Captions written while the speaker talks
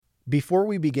Before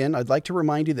we begin, I'd like to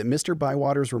remind you that Mr.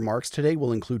 Bywater's remarks today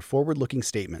will include forward-looking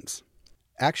statements.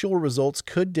 Actual results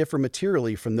could differ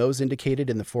materially from those indicated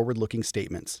in the forward-looking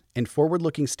statements, and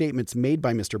forward-looking statements made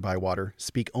by Mr. Bywater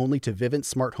speak only to Vivint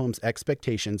Smart Home's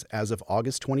expectations as of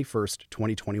August 21st,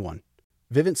 2021.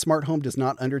 Vivint Smart Home does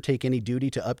not undertake any duty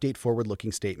to update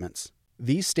forward-looking statements.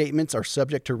 These statements are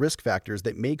subject to risk factors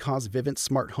that may cause Vivint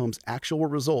Smart Home's actual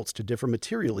results to differ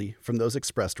materially from those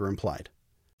expressed or implied.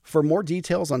 For more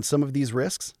details on some of these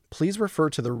risks, please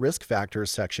refer to the Risk Factors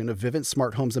section of Vivint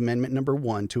Smart Home's Amendment Number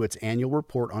 1 to its annual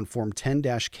report on Form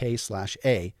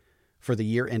 10-K/A for the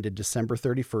year ended December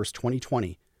 31st,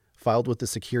 2020, filed with the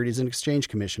Securities and Exchange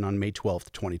Commission on May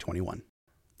 12th, 2021.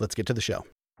 Let's get to the show.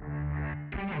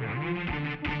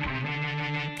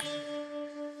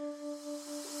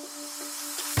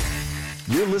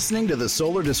 You're listening to the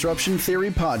Solar Disruption Theory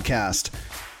Podcast.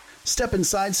 Step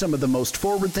inside some of the most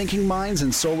forward-thinking minds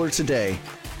in solar today.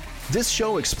 This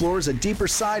show explores a deeper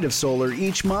side of solar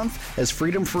each month as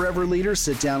Freedom Forever leaders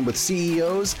sit down with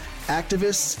CEOs,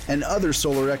 activists, and other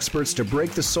solar experts to break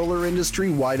the solar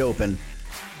industry wide open.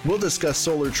 We'll discuss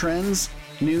solar trends,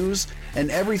 news,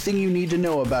 and everything you need to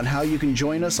know about how you can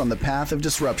join us on the path of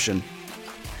disruption.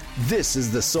 This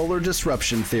is the Solar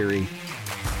Disruption Theory.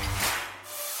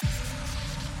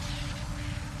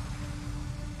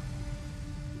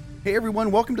 Hey everyone,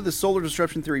 welcome to the Solar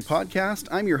Disruption Theory Podcast.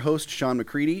 I'm your host, Sean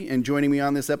McCready, and joining me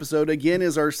on this episode again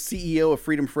is our CEO of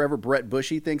Freedom Forever, Brett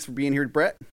Bushy. Thanks for being here,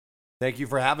 Brett. Thank you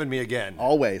for having me again.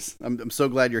 Always. I'm so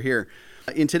glad you're here.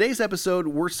 In today's episode,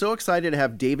 we're so excited to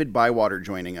have David Bywater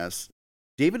joining us.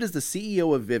 David is the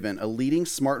CEO of Vivint, a leading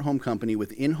smart home company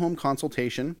with in-home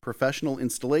consultation, professional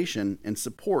installation, and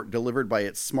support delivered by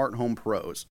its smart home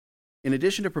pros. In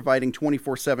addition to providing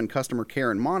 24/7 customer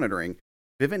care and monitoring,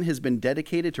 Vivint has been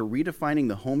dedicated to redefining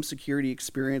the home security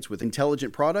experience with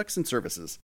intelligent products and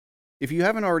services. If you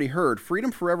haven't already heard, Freedom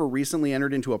Forever recently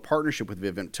entered into a partnership with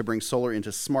Vivint to bring solar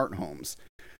into smart homes.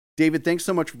 David, thanks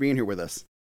so much for being here with us.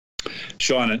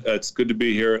 Sean, it's good to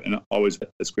be here, and always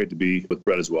it's great to be with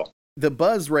Brett as well. The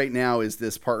buzz right now is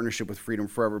this partnership with Freedom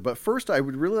Forever, but first I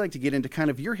would really like to get into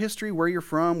kind of your history, where you're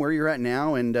from, where you're at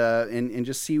now, and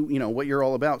just see what you're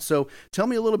all about. So tell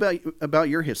me a little bit about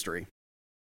your history.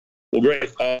 Well, great.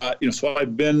 So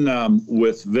I've been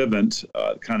with Vivint,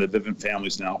 kind of the Vivint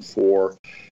families now for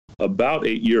about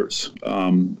 8 years. I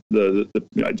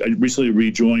recently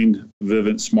rejoined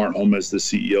Vivint Smart Home as the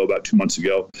CEO about 2 months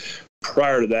ago.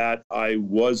 Prior to that, I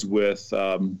was with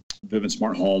Vivint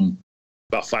Smart Home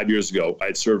about 5 years ago. I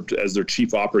had served as their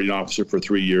chief operating officer for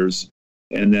 3 years,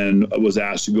 and then I was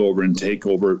asked to go over and take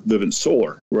over Vivint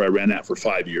Solar, where I ran that for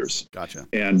 5 years. Gotcha.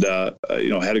 And,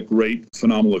 had a great,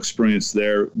 phenomenal experience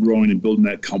there, growing and building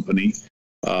that company.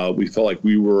 We felt like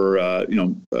we were,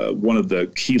 one of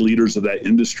the key leaders of that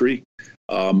industry.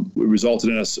 It resulted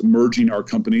in us merging our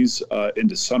companies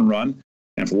into Sunrun.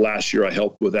 And for the last year, I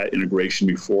helped with that integration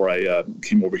before I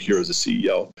came over here as a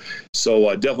CEO. So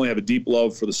I definitely have a deep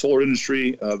love for the solar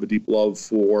industry. I have a deep love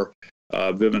for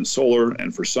Vivint Solar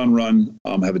and for Sunrun.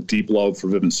 I have a deep love for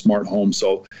Vivint Smart Home.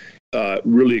 So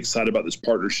really excited about this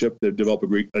partnership. They've developed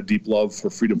a deep love for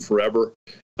Freedom Forever.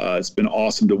 It's been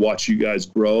awesome to watch you guys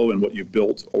grow and what you've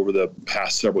built over the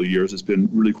past several years. It's been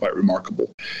really quite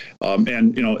remarkable.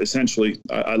 Essentially,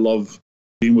 I love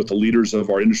being with the leaders of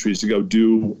our industries to go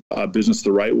do business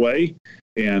the right way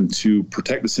and to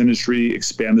protect this industry,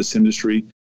 expand this industry,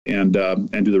 and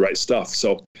do the right stuff.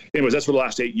 So anyways, that's what the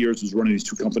last 8 years was running these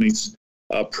two companies.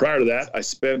 Prior to that, I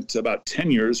spent about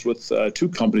 10 years with two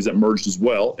companies that merged as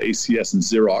well, ACS and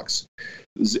Xerox.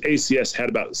 ACS had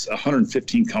about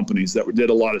 115 companies that did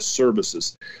a lot of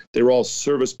services. They were all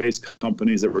service-based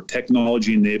companies that were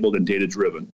technology-enabled and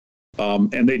data-driven.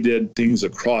 And they did things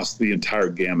across the entire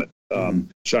gamut.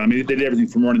 Sean, they did everything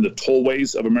from running the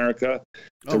tollways of America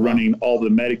to running all the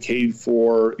Medicaid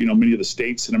for, many of the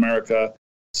states in America,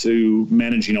 to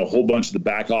managing a whole bunch of the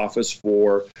back office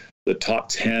for the top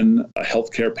 10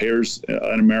 healthcare payers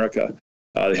in America.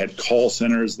 They had call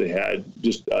centers. They had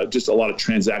just a lot of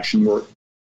transaction work.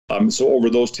 So over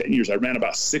those 10 years, I ran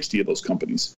about 60 of those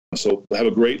companies. So I have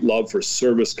a great love for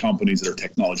service companies that are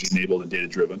technology enabled and data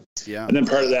driven. Yeah. And then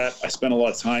prior to that, I spent a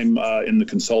lot of time in the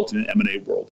consulting and M&A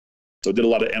world. So I did a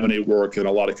lot of M&A work and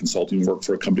a lot of consulting work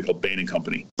for a company called Bain &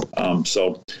 Company.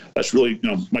 So that's really,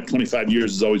 my 25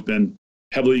 years has always been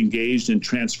heavily engaged in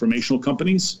transformational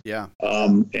companies,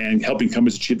 and helping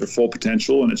companies achieve their full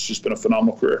potential. And it's just been a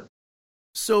phenomenal career.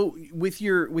 So with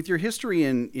your history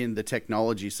in the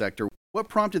technology sector, what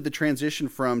prompted the transition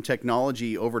from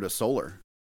technology over to solar?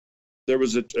 There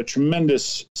was a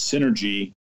tremendous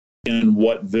synergy in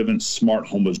what Vivint Smart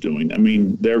Home was doing. I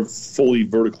mean, they're fully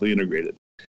vertically integrated.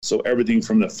 So everything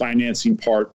from the financing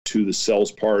part to the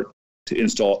sales part to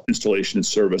installation and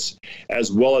service,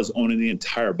 as well as owning the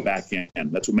entire back end.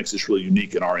 That's what makes us really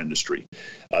unique in our industry,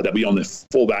 that we own the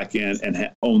full back end and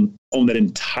own that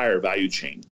entire value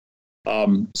chain.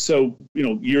 So,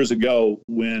 years ago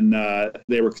when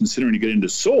they were considering to get into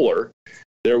solar,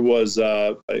 there was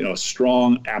a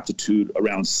strong aptitude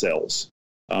around sales.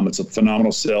 It's a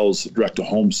phenomenal sales, direct to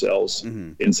home sales,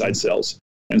 inside sales.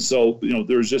 And so,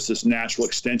 there's just this natural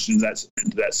extension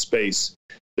into that space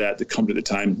that the company at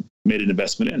the time made an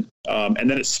investment in. And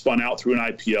then it spun out through an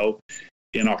IPO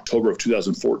in October of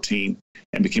 2014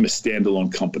 and became a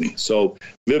standalone company. So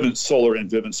Vivint Solar and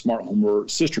Vivint Smart Home were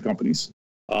sister companies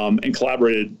and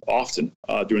collaborated often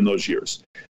during those years.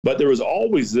 But there was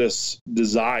always this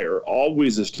desire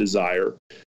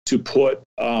to put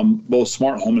both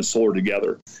smart home and solar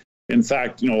together. In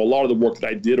fact, a lot of the work that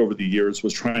I did over the years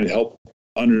was trying to help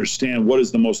understand what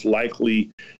is the most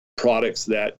likely products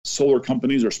that solar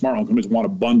companies or smart home companies want to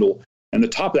bundle. And the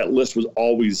top of that list was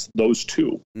always those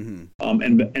two.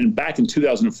 And back in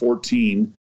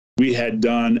 2014, we had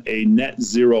done a net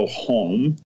zero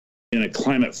home in a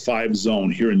climate 5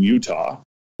 zone here in Utah,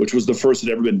 which was the first that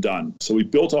had ever been done. So we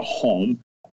built a home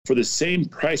for the same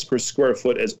price per square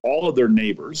foot as all of their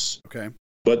neighbors. Okay.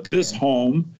 But this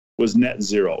home was net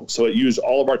zero. So it used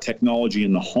all of our technology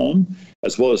in the home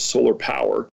as well as solar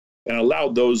power and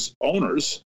allowed those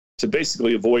owners to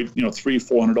basically avoid,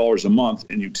 $300-400 a month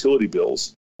in utility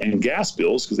bills and gas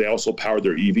bills because they also powered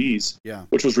their EVs,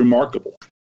 which was remarkable.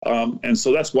 And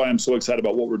so that's why I'm so excited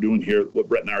about what we're doing here. What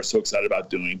Brett and I are so excited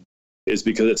about doing is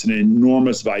because it's an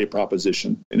enormous value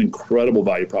proposition, an incredible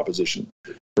value proposition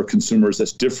for consumers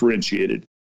that's differentiated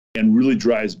and really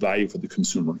drives value for the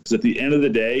consumer. Because at the end of the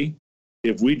day,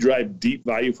 if we drive deep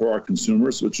value for our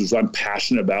consumers, which is what I'm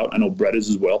passionate about, I know Brett is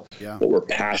as well, what we're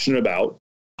passionate about,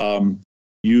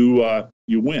 you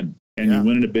win, and you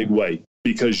win in a big way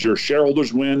because your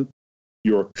shareholders win,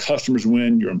 your customers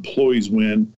win, your employees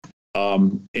win,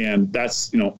 and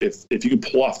that's if you can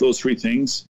pull off those three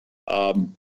things,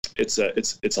 it's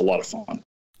a lot of fun.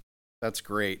 That's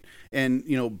great. And,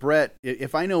 Brett,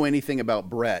 if I know anything about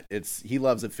Brett, he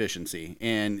loves efficiency.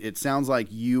 And it sounds like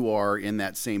you are in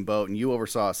that same boat and you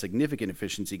oversaw significant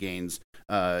efficiency gains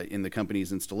in the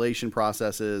company's installation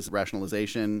processes,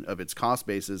 rationalization of its cost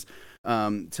bases.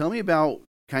 Tell me about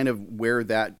kind of where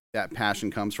that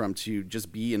passion comes from to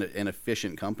just be an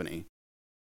efficient company.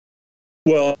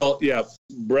 Well, yeah,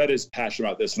 Brett is passionate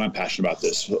about this and I'm passionate about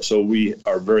this. So we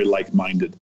are very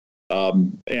like-minded.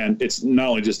 And it's not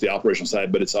only just the operational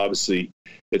side, but it's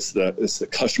the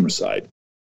customer side.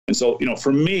 And so,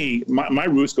 for me, my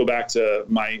roots go back to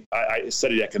I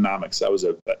studied economics. I was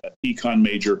an econ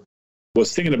major,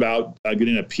 was thinking about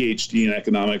getting a PhD in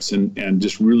economics and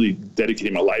just really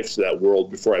dedicating my life to that world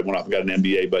before I went off and got an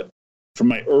MBA. But from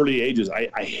my early ages, I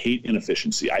hate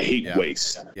inefficiency. I hate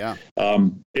waste. Yeah.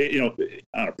 On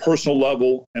a personal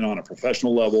level and on a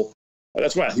professional level.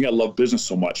 That's why I think I love business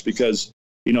so much because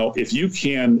if you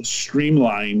can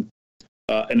streamline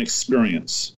an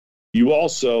experience, you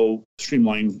also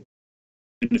streamline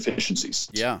inefficiencies.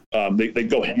 Yeah. They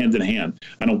go hand in hand.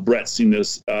 I know Brett's seen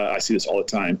this. I see this all the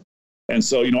time. And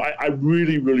so, I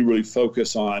really, really, really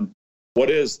focus on what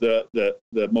is the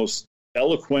most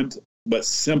eloquent but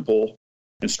simple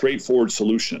and straightforward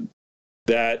solution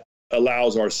that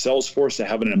allows our sales force to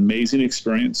have an amazing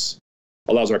experience,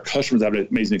 allows our customers to have an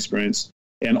amazing experience,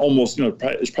 and almost,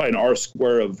 it's probably an R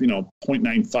square of,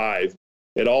 0.95.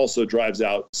 It also drives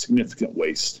out significant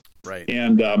waste. Right.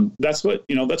 And that's what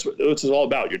it's all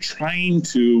about. You're trying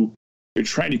to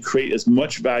create as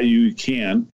much value you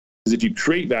can, because if you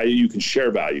create value, you can share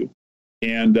value.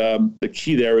 And the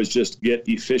key there is just get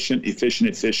efficient,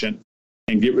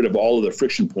 and get rid of all of the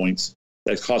friction points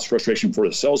that cause frustration for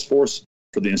the sales force,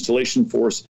 for the installation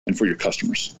force, and for your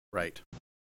customers. Right.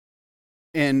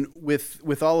 And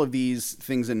with all of these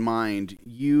things in mind,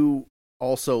 you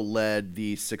also led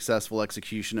the successful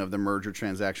execution of the merger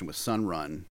transaction with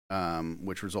Sunrun,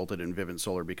 which resulted in Vivint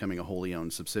Solar becoming a wholly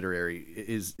owned subsidiary.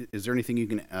 Is there anything you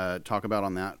can talk about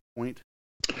on that point?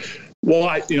 Well,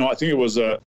 I think it was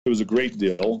a great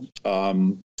deal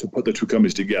to put the two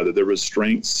companies together. There were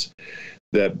strengths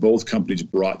that both companies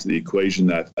brought to the equation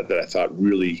that I thought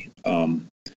really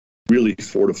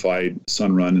fortified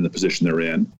Sunrun in the position they're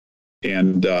in.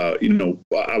 And,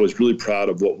 I was really proud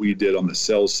of what we did on the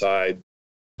sales side,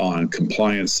 on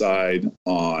compliance side,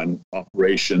 on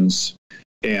operations.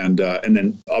 And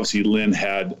then obviously Lynn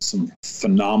had some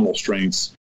phenomenal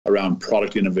strengths around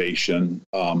product innovation,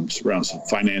 around some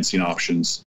financing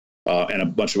options. and a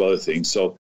bunch of other things.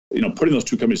 So, putting those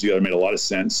two companies together made a lot of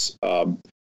sense.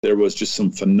 There was just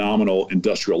some phenomenal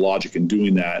industrial logic in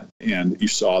doing that. And you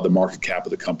saw the market cap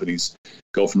of the companies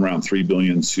go from around 3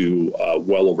 billion to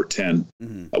well over 10,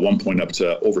 at one point up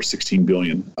to over 16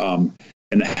 billion.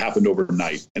 And that happened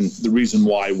overnight. And the reason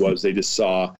why was they just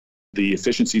saw the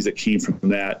efficiencies that came from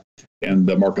that and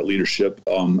the market leadership,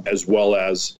 as well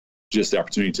as just the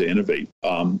opportunity to innovate.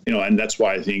 And that's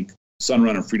why I think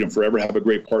Sunrun and Freedom Forever have a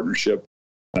great partnership.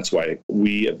 That's why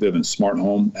we at Vivint Smart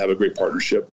Home have a great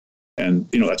partnership. And,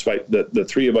 that's why the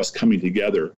three of us coming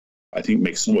together, I think,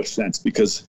 makes so much sense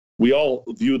because we all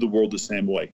view the world the same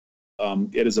way.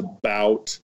 It is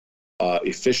about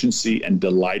efficiency and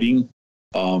delighting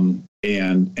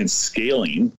and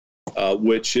scaling,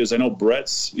 which is, I know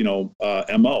Brett's,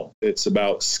 MO. It's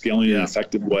about scaling in an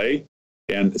effective way.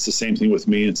 And it's the same thing with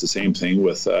me. It's the same thing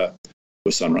with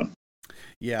Sunrun.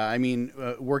 Yeah, I mean,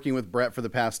 working with Brett for the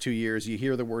past 2 years, you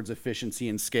hear the words efficiency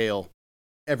and scale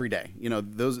every day.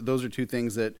 Those are two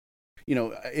things that,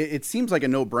 it seems like a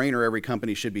no-brainer. Every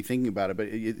company should be thinking about it, but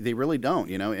they really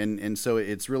don't, and so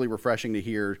it's really refreshing to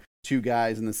hear two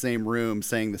guys in the same room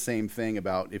saying the same thing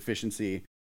about efficiency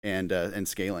and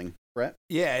scaling. Brett?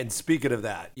 Yeah, and speaking of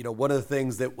that, one of the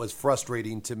things that was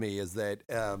frustrating to me is that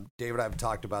David and I have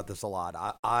talked about this a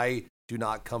lot. I do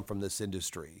not come from this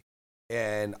industry,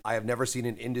 and I have never seen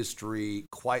an industry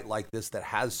quite like this that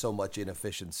has so much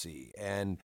inefficiency.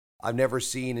 And I've never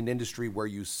seen an industry where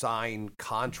you sign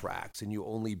contracts and you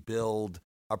only build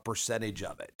a percentage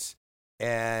of it.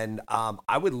 And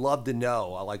I would love to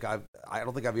know, I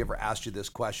don't think I've ever asked you this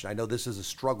question. I know this is a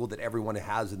struggle that everyone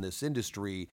has in this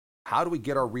industry. How do we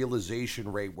get our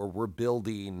realization rate where we're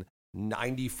building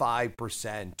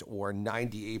 95% or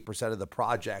 98% of the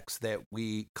projects that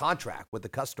we contract with the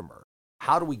customer?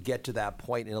 How do we get to that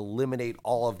point and eliminate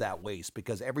all of that waste?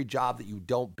 Because every job that you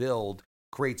don't build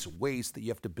creates waste that you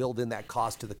have to build in that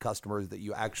cost to the customers that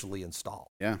you actually install.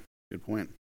 Yeah, good point.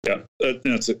 Yeah,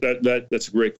 that's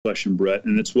a great question, Brett,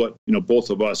 and it's what both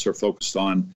of us are focused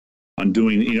on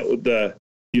doing.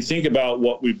 You think about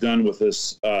what we've done with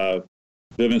this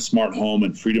Vivint Smart Home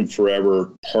and Freedom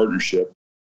Forever partnership.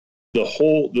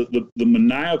 The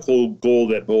maniacal goal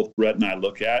that both Brett and I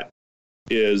look at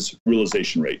is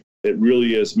realization rate. It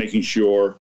really is making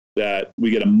sure that we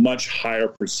get a much higher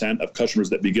percent of customers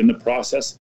that begin the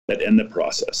process that end the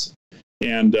process.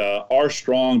 And our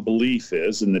strong belief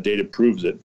is, and the data proves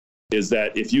it, is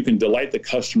that if you can delight the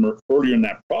customer earlier in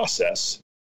that process,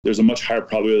 there's a much higher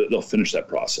probability that they'll finish that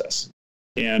process.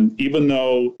 And even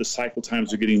though the cycle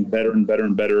times are getting better and better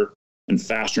and better and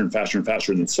faster and faster and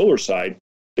faster than the solar side,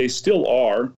 they still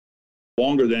are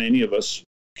longer than any of us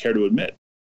care to admit.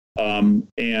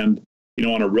 And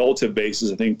on a relative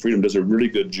basis, I think Freedom does a really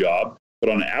good job.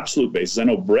 But on an absolute basis, I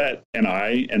know Brett and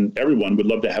I and everyone would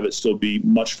love to have it still be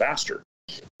much faster.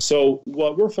 So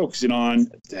what we're focusing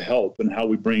on to help and how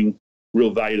we bring real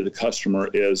value to the customer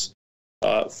is,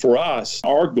 for us,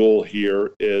 our goal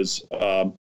here is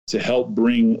to help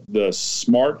bring the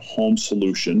smart home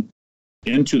solution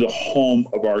into the home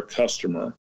of our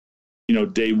customer,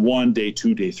 day 1, day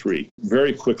 2, day 3,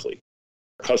 very quickly.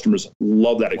 Customers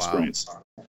love that experience. Wow.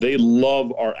 They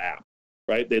love our app,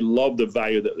 right? They love the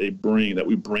value that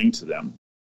we bring to them.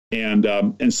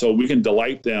 And so we can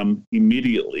delight them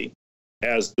immediately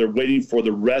as they're waiting for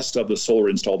the rest of the solar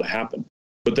install to happen.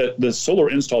 But the solar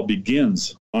install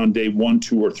begins on day 1,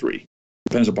 2, or 3,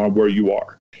 depends upon where you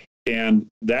are. And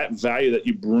that value that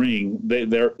you bring,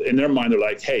 they're in their mind, they're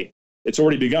like, hey, it's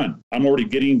already begun. I'm already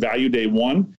getting value day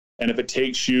 1. And if it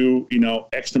takes you,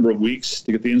 X number of weeks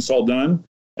to get the install done,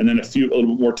 and then a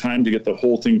little bit more time to get the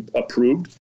whole thing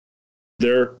approved,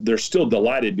 they're still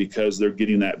delighted because they're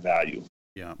getting that value.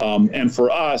 Yeah. And for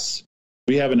us,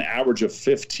 we have an average of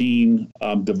 15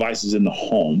 devices in the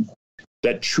home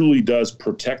that truly does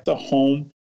protect the home,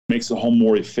 makes the home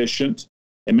more efficient,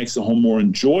 and makes the home more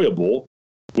enjoyable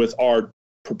with our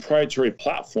proprietary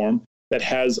platform that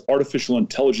has artificial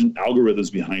intelligence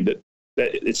algorithms behind it.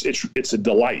 That it's a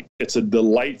delight. It's a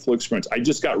delightful experience. I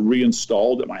just got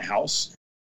reinstalled at my house,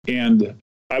 and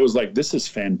I was like, this is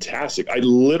fantastic. I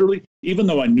literally, even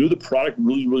though I knew the product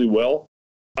really, really well,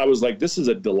 I was like, this is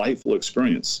a delightful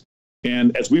experience.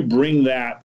 And as we bring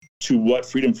that to what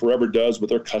Freedom Forever does with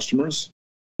their customers,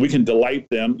 we can delight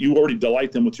them. You already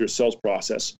delight them with your sales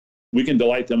process. We can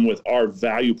delight them with our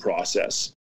value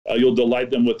process. You'll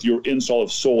delight them with your install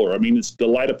of solar. I mean, it's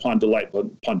delight upon delight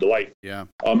upon delight. Yeah.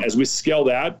 As we scale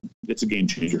that, it's a game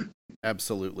changer.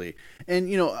 Absolutely.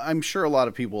 And, I'm sure a lot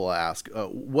of people will ask,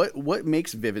 what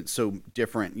makes Vivint so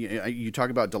different? You talk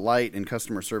about delight and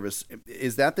customer service.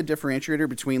 Is that the differentiator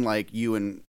between like you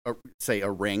and say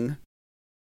a Ring?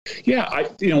 Yeah,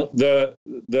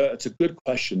 it's a good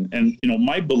question, and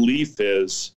my belief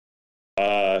is,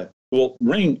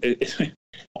 Ring,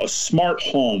 a smart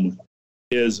home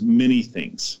is many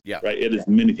things. Yeah. Right. It is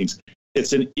many things.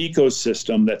 It's an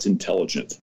ecosystem that's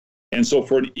intelligent, and so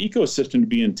for an ecosystem to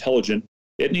be intelligent,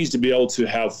 it needs to be able to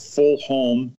have full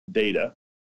home data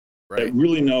that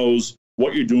really knows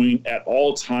what you're doing at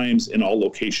all times in all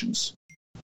locations.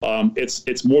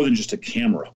 It's more than just a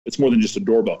camera. It's more than just a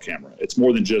doorbell camera. It's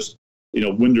more than just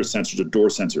window sensors or door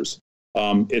sensors.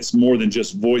 It's more than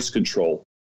just voice control.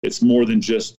 It's more than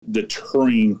just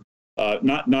deterring,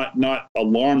 not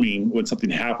alarming when something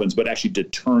happens, but actually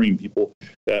deterring people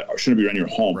that shouldn't be around your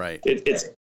home. Right. It's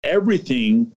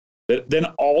everything that then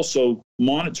also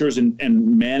monitors and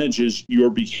manages your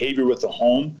behavior with the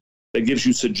home, that gives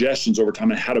you suggestions over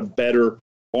time on how to better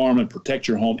arm and protect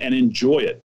your home and enjoy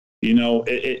it.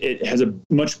 It has a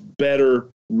much better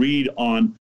read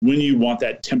on when you want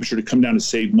that temperature to come down to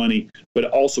save money, but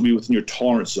also be within your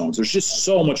tolerance zones. There's just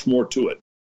so much more to it.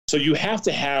 So you have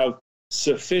to have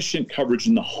sufficient coverage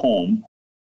in the home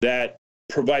that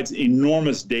provides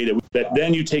enormous data that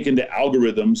then you take into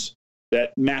algorithms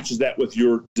that matches that with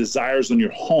your desires on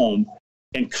your home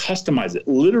and customize it,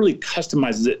 literally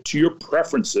customizes it to your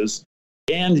preferences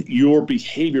and your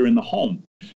behavior in the home.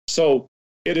 So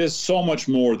it is so much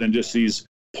more than just these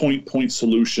point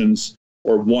solutions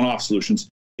or one-off solutions.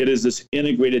 It is this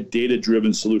integrated,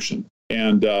 data-driven solution.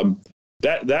 And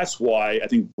that's why I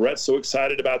think Brett's so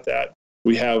excited about that.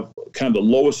 We have kind of the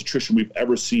lowest attrition we've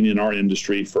ever seen in our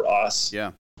industry for us.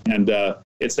 Yeah. And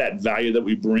it's that value that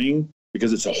we bring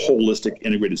because it's a holistic,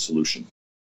 integrated solution.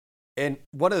 And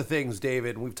one of the things,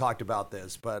 David, we've talked about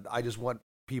this, but I just want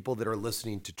people that are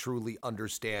listening to truly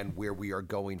understand where we are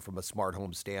going from a smart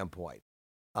home standpoint.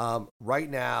 Right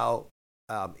now,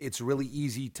 it's really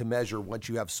easy to measure once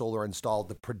you have solar installed,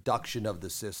 the production of the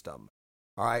system.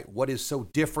 All right. What is so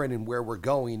different and where we're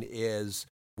going is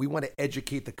we want to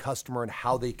educate the customer on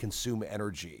how they consume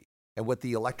energy. And with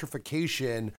the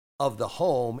electrification of the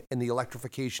home and the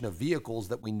electrification of vehicles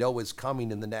that we know is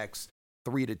coming in the next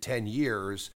 3 to 10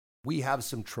 years, we have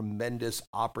some tremendous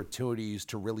opportunities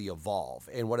to really evolve.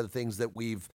 And one of the things that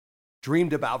we've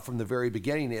dreamed about from the very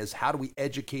beginning is how do we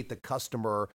educate the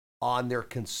customer on their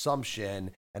consumption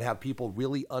and have people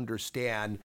really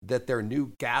understand that their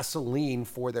new gasoline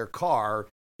for their car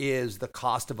is the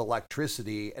cost of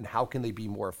electricity and how can they be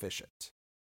more efficient?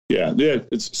 Yeah,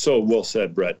 it's so well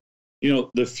said, Brett.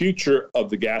 The future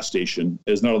of the gas station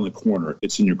is not on the corner,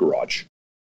 it's in your garage.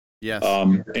 Yes.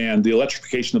 And the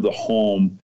electrification of the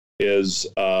home is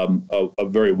a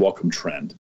very welcome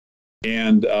trend.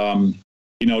 And,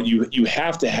 you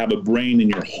have to have a brain in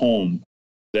your home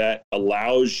that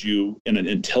allows you in an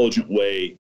intelligent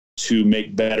way to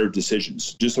make better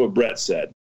decisions, just what Brett said.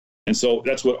 And so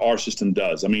that's what our system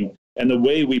does. I mean, and the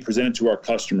way we present it to our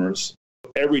customers,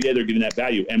 every day they're getting that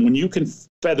value. And when you can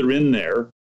feather in there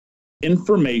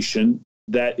information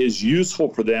that is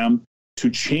useful for them to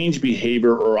change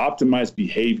behavior or optimize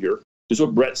behavior, is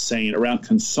what Brett's saying around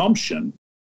consumption,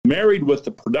 married with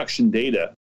the production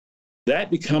data, that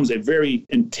becomes a very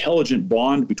intelligent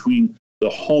bond between the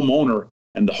homeowner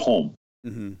and the home.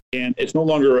 Mm-hmm. And it's no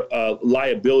longer a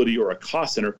liability or a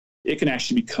cost center. It can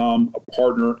actually become a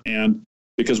partner, and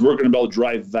because we're going to be able to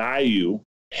drive value,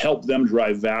 help them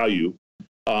drive value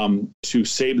to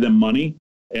save them money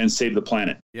and save the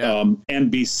planet, and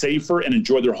be safer and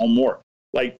enjoy their home more.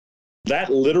 Like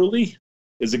that literally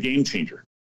is a game changer.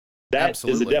 That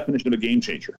Absolutely. is the definition of a game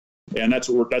changer. And that's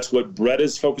what Brett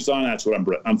is focused on. That's what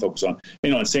I'm focused on.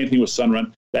 And same thing with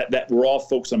Sunrun. That we're all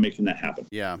focused on making that happen.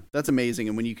 Yeah, that's amazing.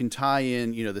 And when you can tie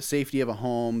in, the safety of a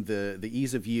home, the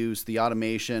ease of use, the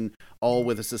automation, all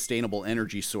with a sustainable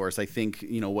energy source, I think,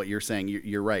 what you're saying,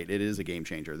 you're right. It is a game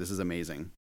changer. This is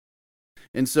amazing.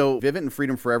 And so Vivint and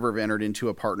Freedom Forever have entered into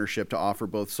a partnership to offer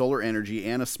both solar energy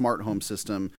and a smart home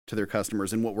system to their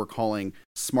customers in what we're calling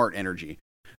smart energy.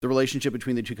 The relationship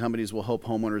between the two companies will help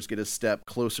homeowners get a step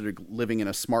closer to living in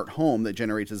a smart home that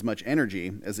generates as much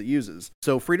energy as it uses.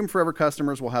 So Freedom Forever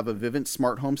customers will have a Vivint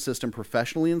smart home system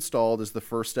professionally installed as the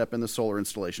first step in the solar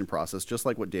installation process, just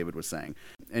like what David was saying.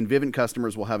 And Vivint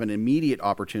customers will have an immediate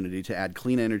opportunity to add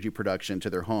clean energy production to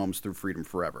their homes through Freedom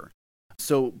Forever.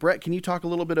 So Brett, can you talk a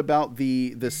little bit about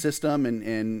the system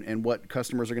and what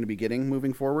customers are going to be getting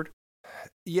moving forward?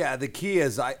 Yeah, the key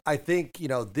is I think,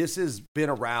 this has been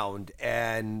around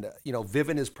and,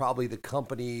 Vivint is probably the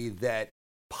company that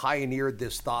pioneered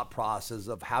this thought process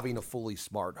of having a fully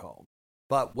smart home.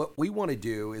 But what we want to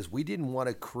do is we didn't want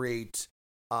to create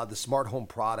the smart home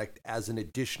product as an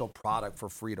additional product for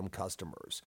Freedom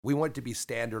customers. We want it to be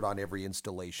standard on every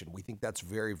installation. We think that's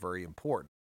very, very important.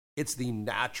 It's the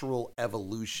natural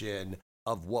evolution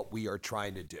of what we are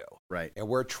trying to do. Right. And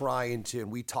we're trying to,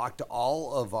 and we talk to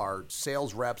all of our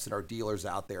sales reps and our dealers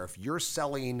out there. If you're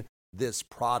selling this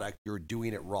product, you're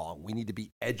doing it wrong. We need to be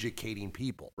educating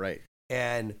people. Right.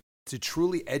 And to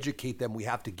truly educate them, we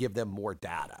have to give them more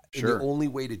data. Sure. And the only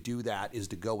way to do that is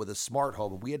to go with a smart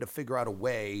home. And we had to figure out a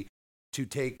way to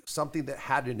take something that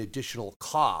had an additional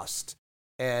cost,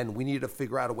 and we needed to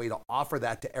figure out a way to offer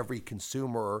that to every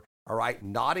consumer, all right,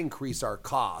 not increase our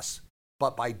costs,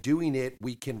 but by doing it,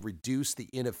 we can reduce the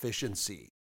inefficiency.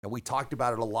 And we talked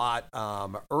about it a lot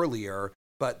earlier,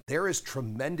 but there is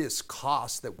tremendous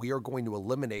cost that we are going to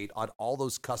eliminate on all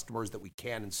those customers that we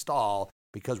can install,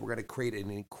 because we're going to create an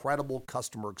incredible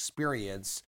customer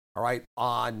experience, all right,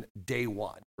 on day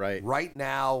one. Right. Right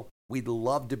now, we'd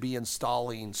love to be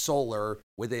installing solar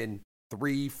within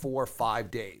 3, 4,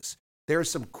 5 days.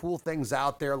 There's some cool things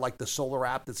out there like the solar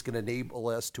app that's going to enable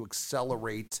us to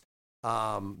accelerate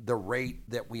the rate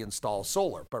that we install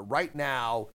solar. But right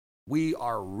now, we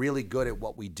are really good at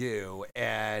what we do,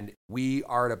 and we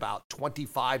are at about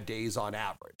 25 days on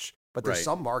average. But there's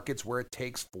some markets where it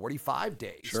takes 45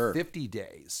 days, 50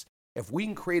 days. If we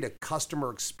can create a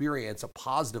customer experience, a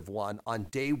positive one, on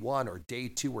day one or day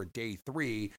 2 or day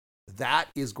 3, that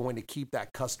is going to keep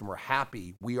that customer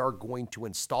happy. We are going to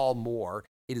install more.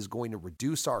 It is going to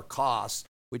reduce our costs,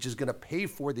 which is going to pay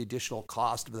for the additional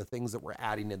cost of the things that we're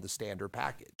adding in the standard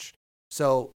package.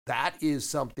 So that is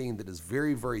something that is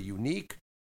very, very unique.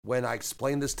 When I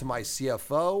explained this to my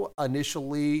CFO,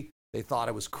 initially, they thought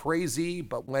I was crazy,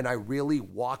 but when I really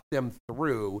walked them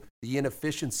through the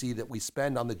inefficiency that we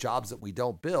spend on the jobs that we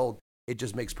don't build, it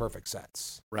just makes perfect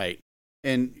sense. Right.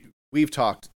 And we've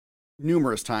talked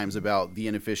numerous times about the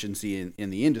inefficiency in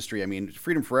the industry. I mean,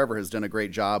 Freedom Forever has done a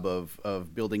great job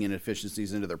of building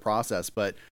inefficiencies into their process,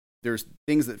 but there's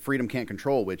things that Freedom can't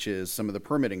control, which is some of the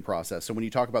permitting process. So when you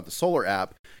talk about the solar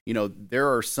app, you know, there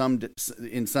are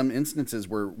in some instances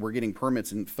where we're getting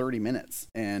permits in 30 minutes.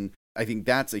 And I think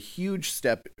that's a huge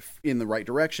step in the right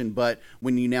direction. But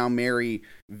when you now marry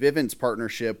Vivint's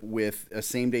partnership with a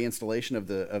same-day installation of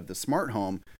the smart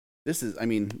home, this is, I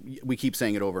mean, we keep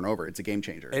saying it over and over. It's a game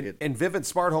changer. And Vivint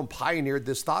Smart Home pioneered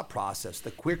this thought process.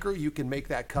 The quicker you can make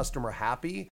that customer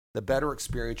happy, the better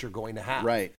experience you're going to have.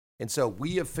 Right. And so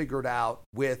we have figured out,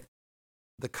 with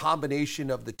the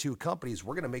combination of the two companies,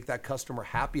 we're going to make that customer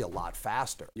happy a lot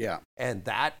faster. Yeah. And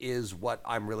that is what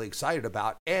I'm really excited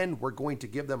about. And we're going to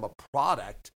give them a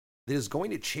product that is going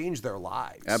to change their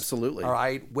lives. Absolutely. All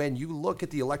right. When you look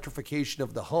at the electrification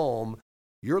of the home,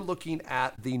 you're looking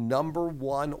at the number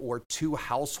 1 or 2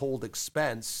 household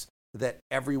expense that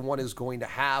everyone is going to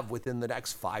have within the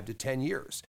next 5 to 10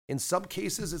 years. In some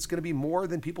cases, it's going to be more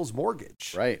than people's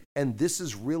mortgage. Right. And this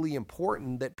is really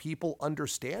important that people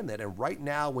understand that. And right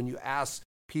now, when you ask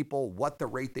people what the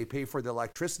rate they pay for the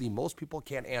electricity, most people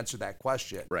can't answer that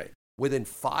question. Right. Within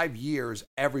 5 years,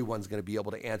 everyone's going to be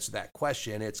able to answer that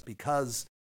question. It's because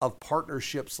of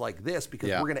partnerships like this, because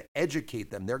we're going to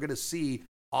educate them. They're going to see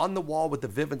on the wall with the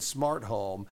Vivint Smart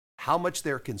Home how much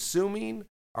they're consuming,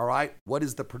 all right, what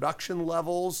is the production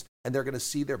levels, and they're going to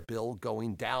see their bill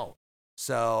going down.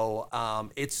 So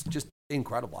it's just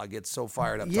incredible. I get so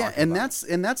fired up. Yeah, and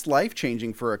that's life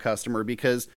changing for a customer,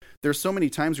 because there's so many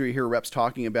times where you hear reps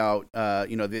talking about,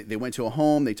 they went to a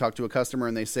home, they talk to a customer,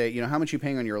 and they say, how much are you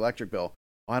paying on your electric bill?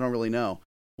 Oh, I don't really know.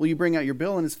 Well, you bring out your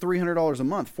bill and it's $300 a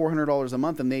month, $400 a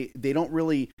month, and they don't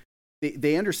really.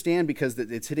 They understand, because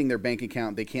it's hitting their bank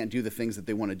account. They can't do the things that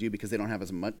they want to do because they don't have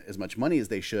as much money as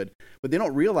they should. But they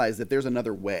don't realize that there's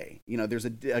another way. There's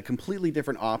a completely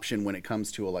different option when it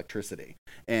comes to electricity.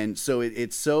 And so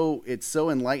it's so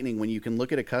enlightening when you can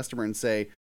look at a customer and say,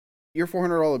 your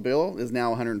 $400 bill is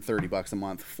now $130 a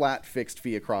month, flat fixed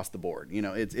fee across the board.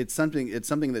 It's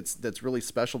something that's really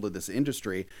special to this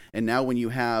industry. And now when you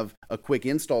have a quick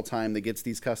install time that gets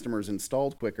these customers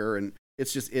installed quicker, and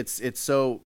it's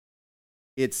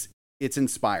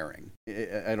inspiring.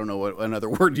 I don't know what another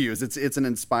word to use. It's an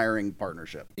inspiring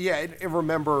partnership. Yeah, and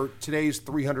remember, today's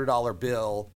 $300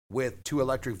 bill with 2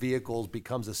 electric vehicles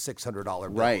becomes a $600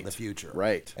 bill in the future.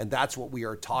 Right. And that's what we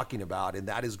are talking about, and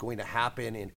that is going to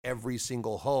happen in every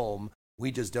single home.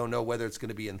 We just don't know whether it's going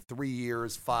to be in 3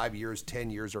 years, 5 years, 10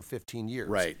 years, or 15 years.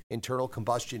 Right. Internal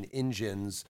combustion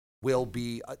engines will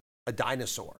be a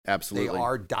dinosaur. Absolutely. They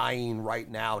are dying right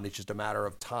now, and it's just a matter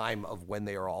of time of when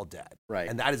they are all dead. Right.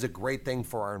 And that is a great thing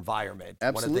for our environment.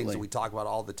 Absolutely. One of the things that we talk about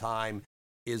all the time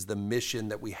is the mission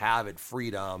that we have at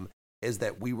Freedom is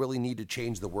that we really need to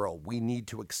change the world. We need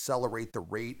to accelerate the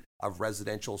rate of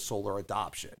residential solar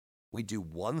adoption. We do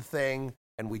one thing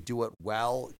and we do it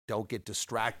well. Don't get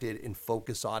distracted and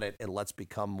focus on it, and let's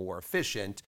become more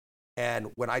efficient. And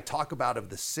when I talk about of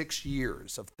the 6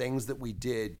 years of things that we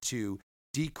did to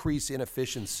decrease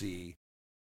inefficiency,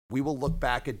 we will look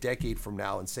back a decade from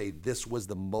now and say this was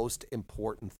the most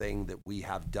important thing that we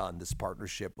have done, this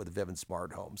partnership with Vivint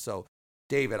Smart Home. So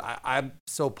David, I'm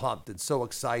so pumped and so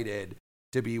excited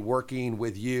to be working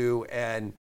with you.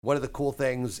 And one of the cool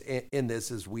things in this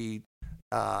is we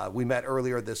met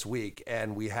earlier this week,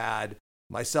 and we had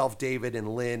myself, David,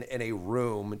 and Lynn in a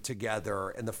room together.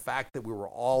 And the fact that we were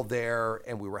all there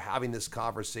and we were having this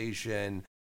conversation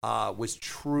was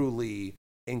truly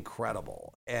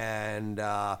incredible. And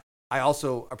I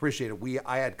also appreciate it.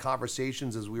 I had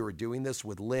conversations as we were doing this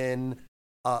with Lynn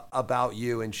about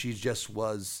you, and she just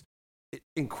was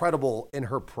incredible in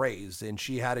her praise. And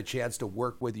she had a chance to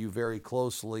work with you very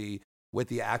closely with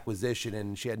the acquisition,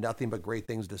 and she had nothing but great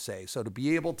things to say. So to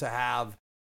be able to have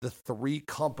the three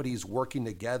companies working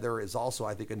together is also,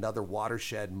 I think, another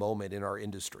watershed moment in our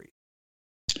industry.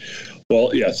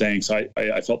 Well, yeah, thanks. I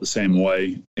felt the same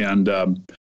way. And,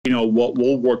 what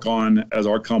we'll work on as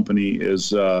our company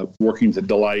is working to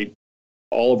delight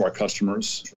all of our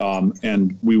customers.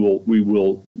 And we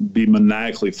will be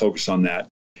maniacally focused on that.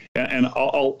 And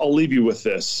I'll leave you with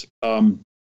this.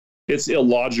 It's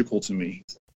illogical to me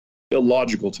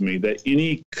that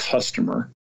any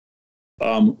customer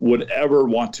would ever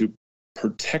want to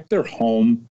protect their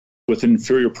home with an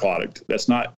inferior product that's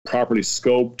not properly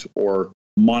scoped or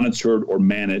monitored or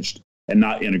managed and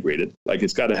not integrated. Like,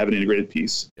 it's got to have an integrated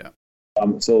piece. Yeah.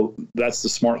 So that's the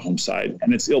smart home side.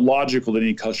 And it's illogical that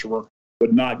any customer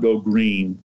would not go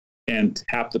green and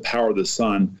tap the power of the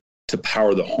sun to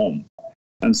power the home.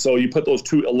 And so you put those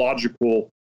two illogical,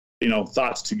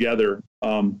 thoughts together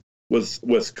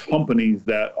with companies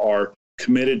that are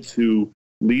committed to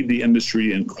lead the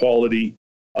industry in quality,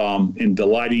 in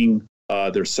delighting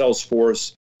their sales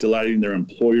force, delighting their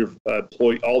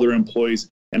all their employees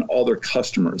and all their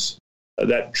customers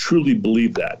that truly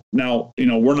believe that. Now,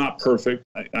 we're not perfect.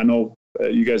 I know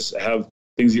you guys have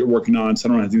things that you're working on.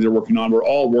 Some have things they're working on. We're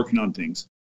all working on things.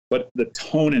 But the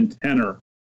tone and tenor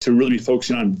to really be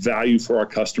focusing on value for our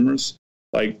customers,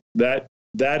 like that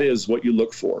is what you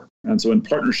look for. And so in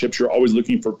partnerships, you're always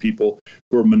looking for people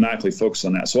who are maniacally focused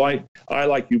on that. So I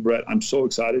like you, Brett, I'm so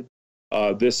excited.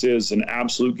 This is an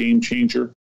absolute game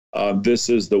changer. This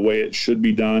is the way it should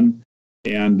be done.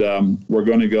 And we're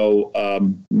going to go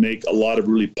make a lot of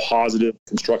really positive,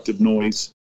 constructive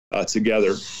noise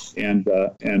together and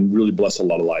really bless a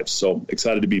lot of lives. So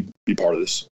excited to be part of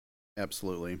this.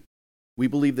 Absolutely. We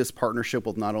believe this partnership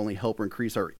will not only help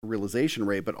increase our realization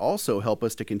rate, but also help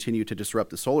us to continue to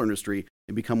disrupt the solar industry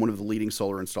and become one of the leading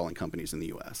solar installing companies in the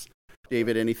U.S.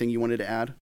 David, anything you wanted to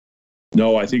add?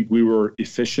 No, I think we were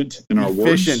efficient in our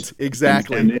words. Efficient,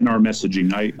 exactly. And in our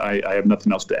messaging. I have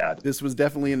nothing else to add. This was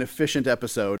definitely an efficient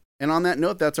episode. And on that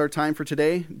note, that's our time for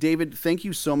today. David, thank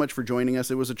you so much for joining us.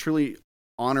 It was a truly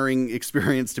honoring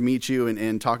experience to meet you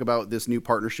and talk about this new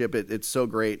partnership. It's so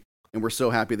great. And we're so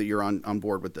happy that you're on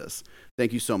board with this.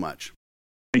 Thank you so much.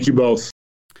 Thank you both.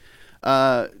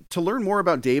 To learn more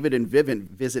about David and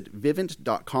Vivint, visit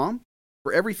vivint.com.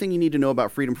 For everything you need to know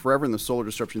about Freedom Forever and the Solar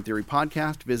Disruption Theory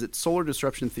podcast, visit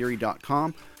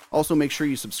solardisruptiontheory.com. Also, make sure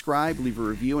you subscribe, leave a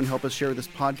review, and help us share this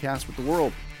podcast with the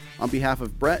world. On behalf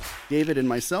of Brett, David, and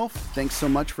myself, thanks so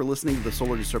much for listening to the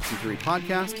Solar Disruption Theory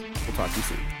podcast. We'll talk to you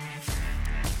soon.